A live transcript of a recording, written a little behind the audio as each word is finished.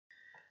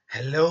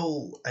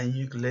Hello,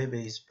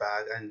 Ayinkulebe is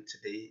back, and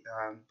today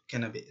I'm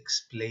gonna be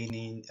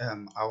explaining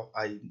how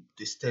I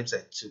the steps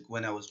I took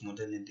when I was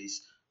modeling this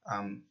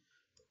um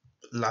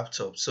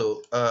laptop.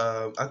 So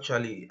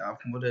actually I've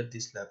modeled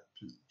this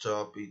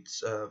laptop.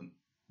 It's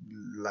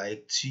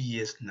like 2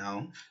 years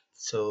now.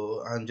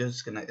 So I'm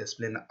just gonna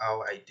explain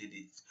how I did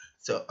it.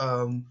 So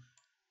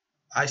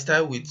I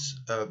start with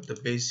the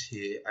base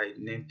here. I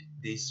named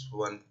this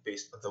one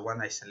base, the one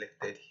I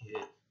selected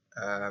here.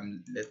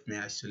 Let me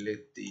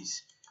isolate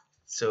this.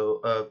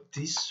 So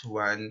this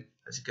one,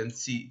 as you can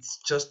see, it's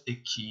just a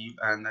cube,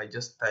 and I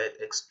just started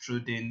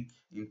extruding,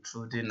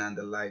 intruding, and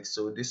the like.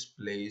 So this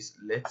place,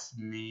 let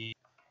me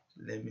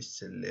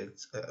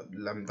select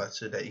Lambert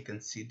so that you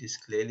can see this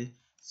clearly.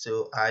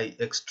 So I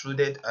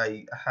extruded,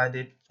 I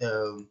added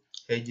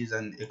edges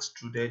and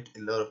extruded a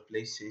lot of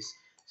places,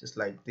 just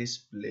like this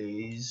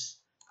place,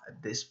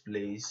 this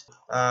place.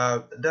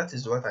 That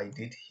is what I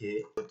did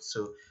here.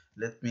 So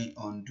let me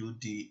undo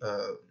the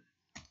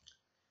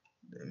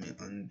let me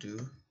undo.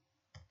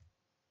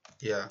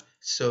 Yeah,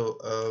 so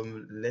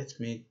let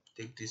me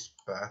take this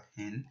back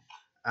in,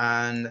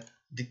 and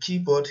the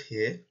keyboard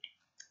here,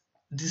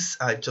 these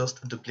are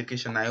just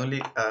duplication. I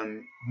only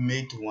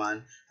made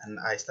one, and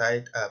I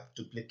started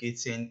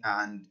duplicating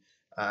and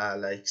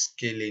like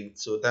scaling.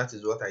 So that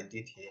is what I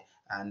did here.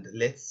 And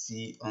let's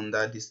see,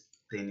 under this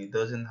thing, it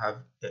doesn't have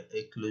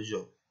a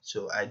closure,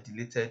 so I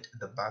deleted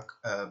the back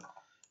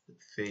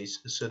face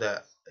so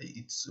that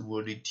it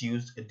will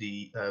reduce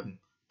the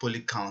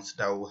poly count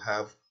that we'll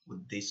have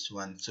with this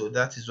one. So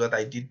that is what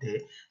I did there,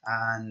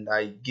 and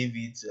I gave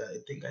it I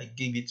think I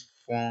gave it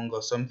fung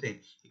or something.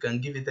 You can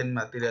give it any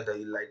material that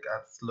you like,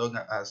 as long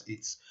as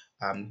it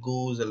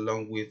goes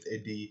along with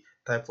the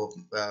type of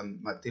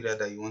material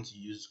that you want to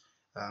use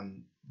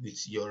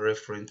with your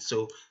reference.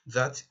 So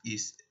that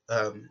is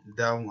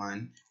that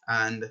one,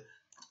 and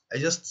I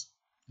just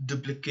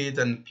duplicate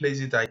and place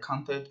it. I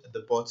counted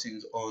the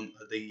buttons on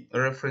the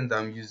reference that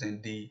I'm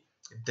using, the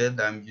date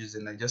that I'm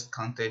using. I just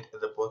counted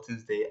the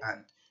buttons there,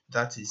 and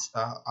that is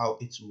how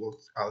it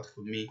worked out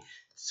for me.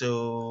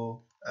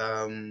 So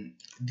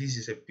this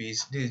is a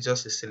piece. This is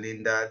just a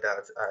cylinder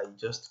that I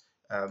just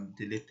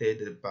deleted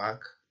the back.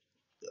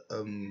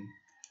 um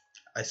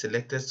I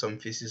selected some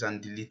faces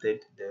and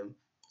deleted them.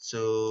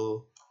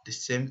 So the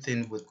same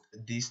thing with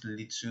these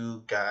little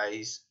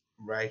guys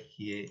right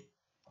here.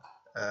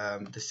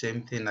 The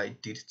same thing I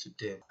did to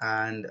them,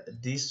 and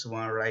this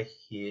one right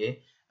here.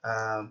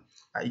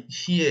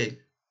 Here,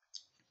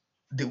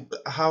 the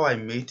how I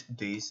made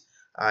this,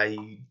 I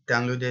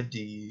downloaded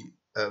the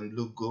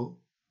logo,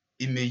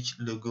 image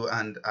logo,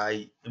 and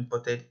I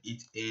imported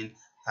it in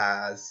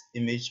as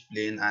image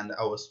plane, and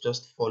I was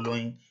just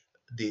following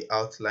the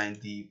outline,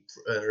 the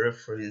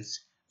reference,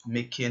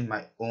 making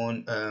my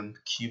own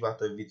cube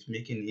out of it,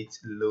 making it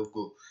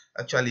logo.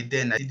 Actually,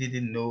 then I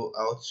didn't know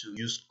how to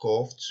use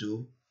curve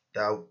tool.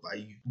 That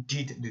I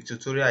did the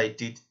tutorial I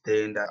did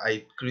then, that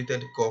I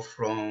created curve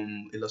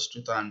from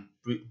Illustrator and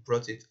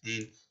brought it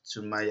in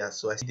to Maya.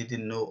 So I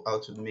didn't know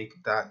how to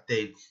make that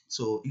then.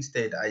 So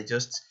instead, I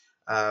just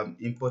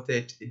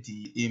imported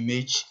the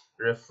image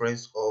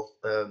reference of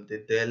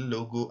the Dell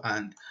logo,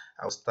 and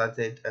I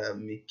started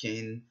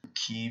making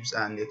cubes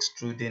and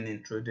extruding,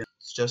 intruding,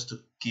 just to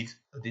give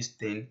this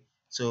thing.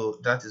 So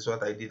that is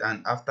what I did,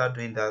 and after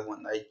doing that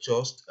one,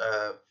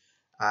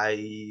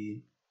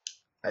 I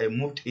I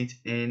moved it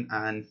in,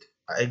 and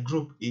I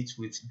grouped it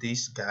with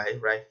this guy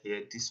right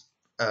here, this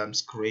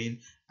screen,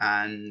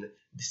 and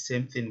the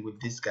same thing with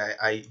this guy.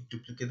 I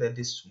duplicated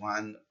this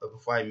one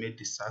before I made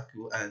the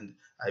circle, and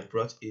I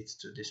brought it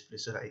to this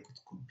place so that it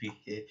could be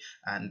here,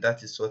 and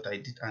that is what I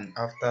did. And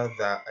after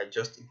that, I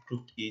just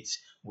grouped it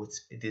with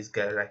this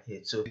guy right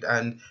here. So,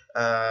 and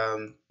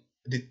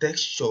the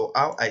texture,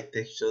 how I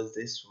textured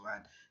this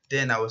one,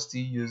 then I was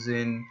still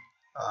using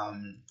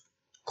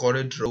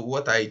CorelDRAW.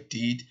 What I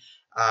did,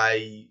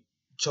 I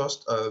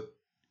just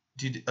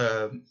did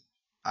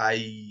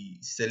I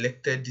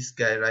selected this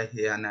guy right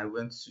here, and I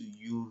went to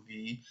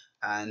UV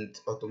and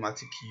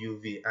automatic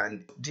UV,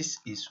 and this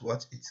is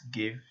what it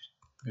gave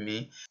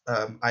me.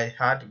 I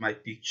had my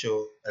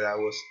picture that I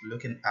was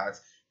looking at,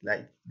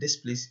 like this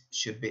place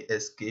should be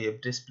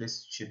escape, this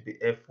place should be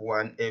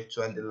F1, F2,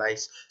 and the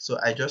likes. So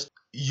I just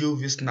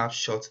UV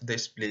snapshot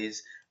this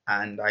place,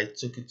 and I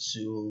took it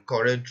to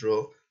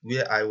CorelDRAW,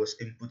 where I was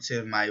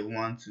inputting my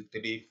 1, 2,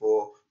 3,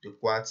 4, the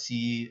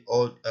QWERTY,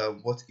 all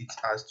what it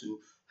has to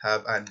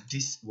have, and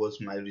this was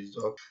my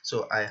result.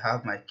 So I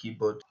have my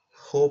keyboard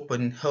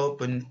open.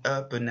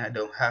 I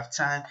don't have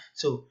time.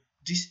 So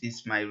this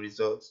is my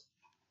result.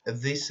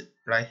 This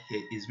right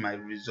here is my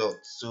result.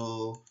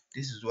 So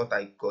this is what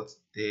I got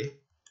there.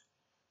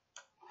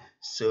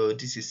 So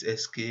this is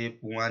escape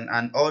one,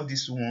 and all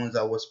these ones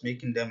I was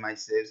making them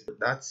myself.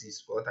 That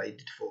is what I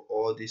did for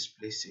all these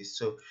places.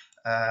 So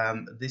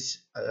this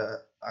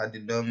are the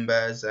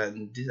numbers,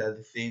 and these are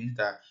the things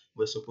that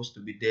were supposed to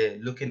be there,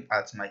 looking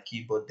at my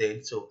keyboard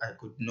then, so I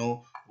could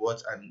know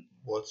what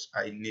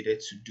I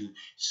needed to do.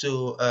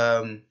 So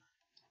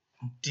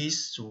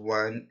this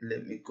one,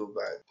 let me go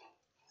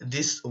back.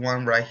 this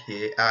one right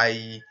here,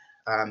 I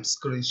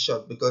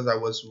screenshot because I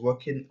was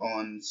working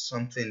on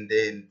something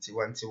there in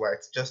Tiwantiwa.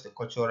 It's just the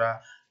cultural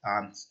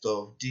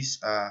stuff. These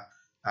are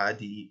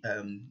the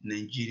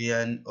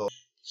Nigerian or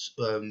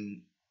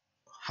um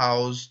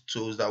house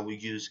tools that we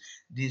use.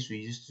 This we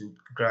use to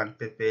grind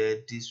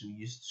pepper, this we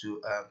use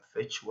to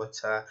fetch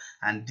water,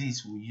 and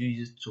this we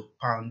use to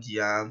pound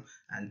yam,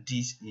 and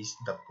this is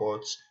the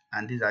pot,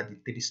 and these are the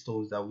three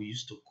stones that we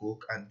use to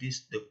cook, and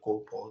this the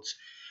coal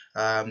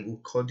pot. We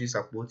call this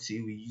a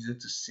apoti. We use it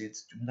to sit,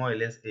 more or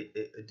less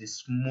the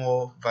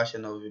small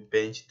version of a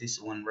bench, this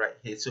one right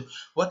here. So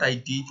what I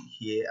did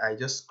here, I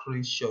just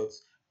screenshot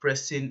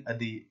pressing at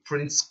the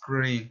print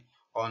screen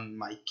on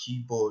my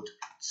keyboard.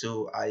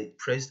 So I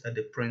pressed at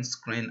the print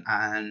screen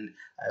and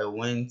I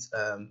went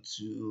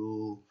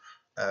to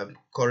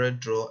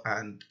CorelDRAW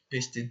and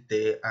pasted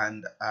there,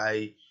 and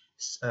I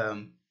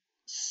um,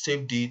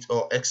 saved it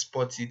or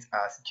export it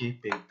as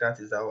JPEG. That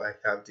is how I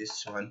have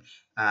this one.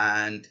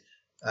 And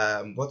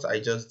what I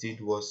just did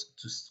was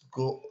to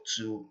go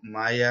to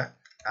Maya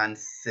and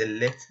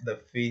select the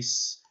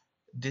face,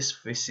 this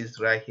faces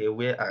right here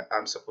where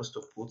I'm supposed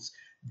to put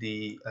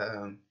the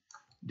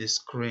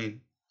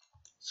screen.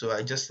 So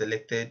I just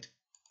selected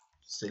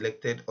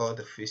all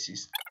the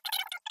faces,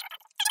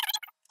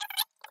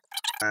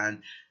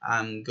 and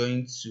I'm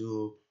going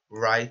to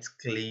right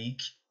click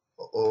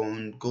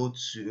on, go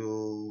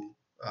to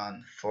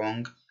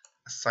fung,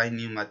 assign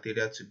new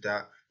material to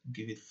that,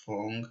 give it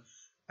fung,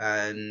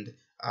 and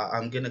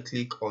I'm gonna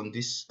click on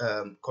this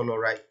color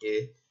right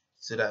here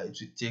so that it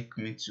will take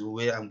me to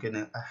where I'm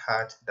gonna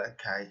add that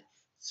guy.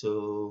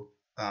 So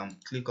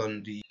click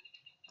on the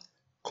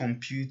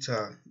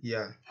computer,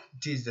 yeah,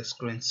 this is the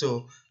screen.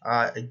 So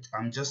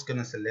I'm just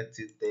gonna select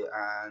it there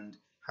and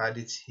add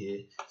it here.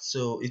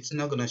 So it's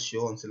not gonna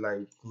show until I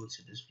go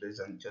to this place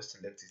and just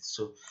select it.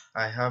 So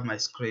I have my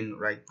screen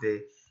right there.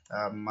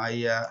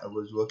 Maya, I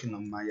was working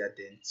on Maya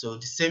then. So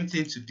the same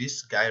thing to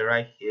this guy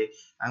right here.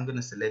 I'm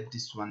gonna select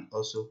this one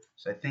also.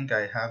 So I think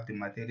I have the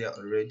material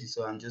already,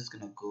 so I'm just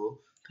gonna go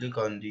click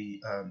on the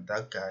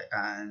that guy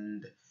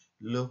and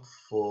look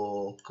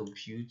for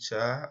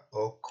computer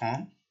or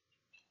com,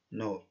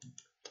 no,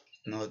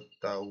 not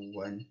that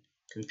one,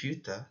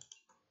 computer.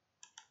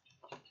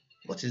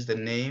 What is the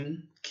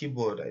name?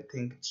 Keyboard. I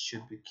think it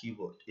should be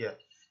keyboard. Yeah,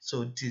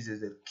 so this is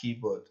the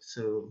keyboard.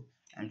 So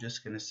I'm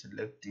just gonna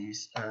select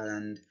this,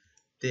 and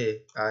there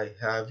I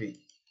have it.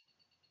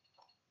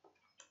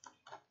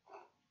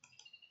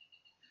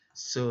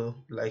 So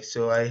like,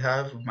 so I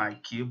have my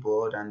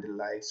keyboard and the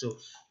like. So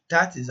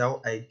that is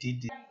how I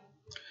did it.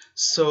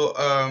 So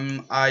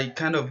I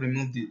kind of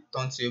removed the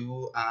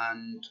turntable,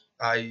 and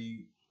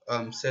I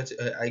set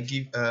I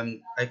give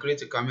I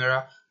create a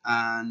camera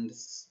and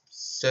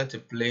set a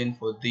plane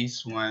for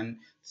this one,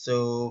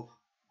 so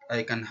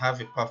I can have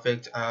a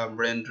perfect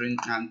rendering.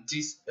 And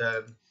this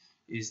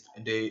is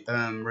the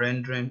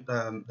rendering,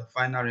 the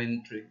final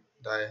rendering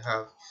that I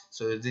have.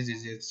 So this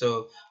is it.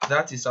 So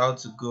that is how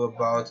to go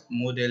about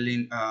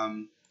modeling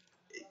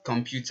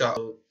computer.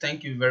 So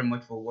thank you very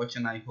much for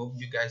watching. I hope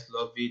you guys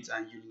love it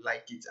and you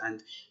like it,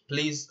 and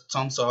please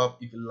thumbs up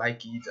if you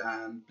like it,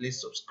 and please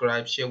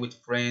subscribe, share with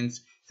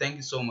friends. Thank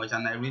you so much,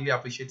 and I really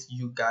appreciate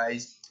you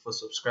guys for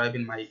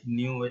subscribing, my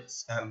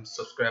newest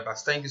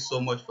subscribers. Thank you so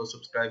much for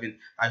subscribing.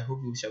 I hope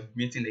we shall be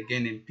meeting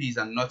again in peace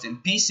and not in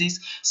pieces.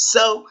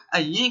 So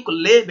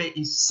Ayinkulebe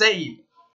is saying